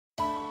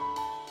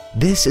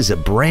This is a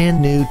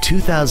brand new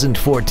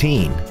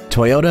 2014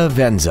 Toyota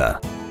Venza.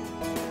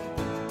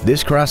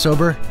 This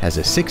crossover has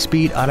a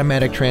 6-speed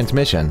automatic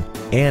transmission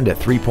and a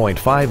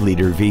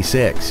 3.5-liter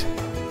V6.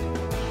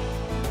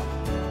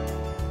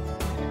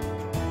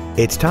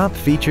 Its top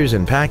features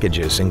and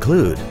packages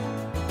include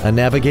a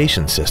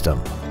navigation system,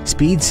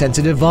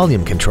 speed-sensitive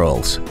volume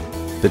controls,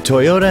 the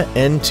Toyota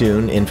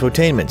N-Tune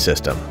infotainment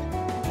system,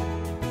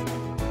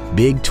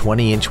 big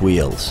 20-inch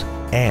wheels,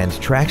 and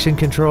traction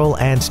control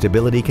and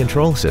stability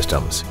control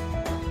systems.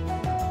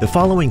 The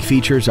following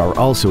features are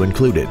also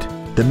included: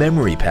 the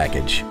memory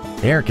package,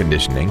 air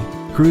conditioning,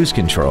 cruise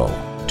control,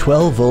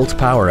 12-volt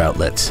power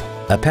outlets,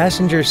 a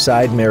passenger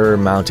side mirror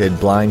mounted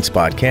blind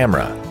spot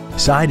camera,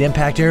 side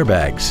impact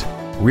airbags,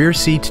 rear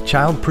seat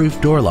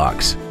child-proof door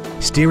locks,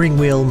 steering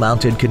wheel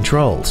mounted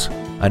controls,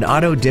 an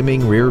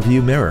auto-dimming rear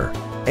view mirror,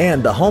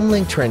 and the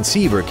HomeLink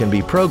transceiver can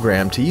be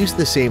programmed to use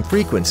the same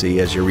frequency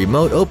as your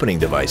remote opening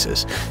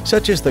devices,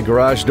 such as the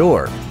garage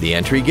door, the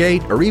entry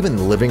gate, or even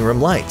the living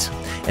room lights,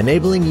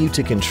 enabling you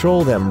to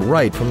control them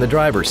right from the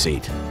driver's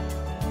seat.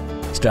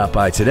 Stop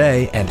by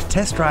today and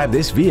test drive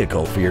this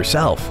vehicle for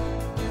yourself.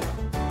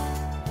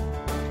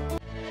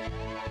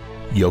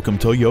 Yoakum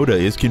Toyota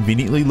is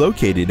conveniently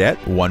located at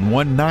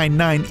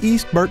 1199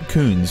 East Bart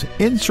Coons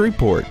in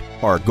Shreveport.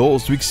 Our goal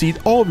is to exceed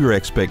all of your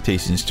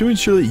expectations to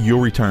ensure that you'll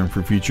return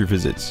for future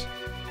visits.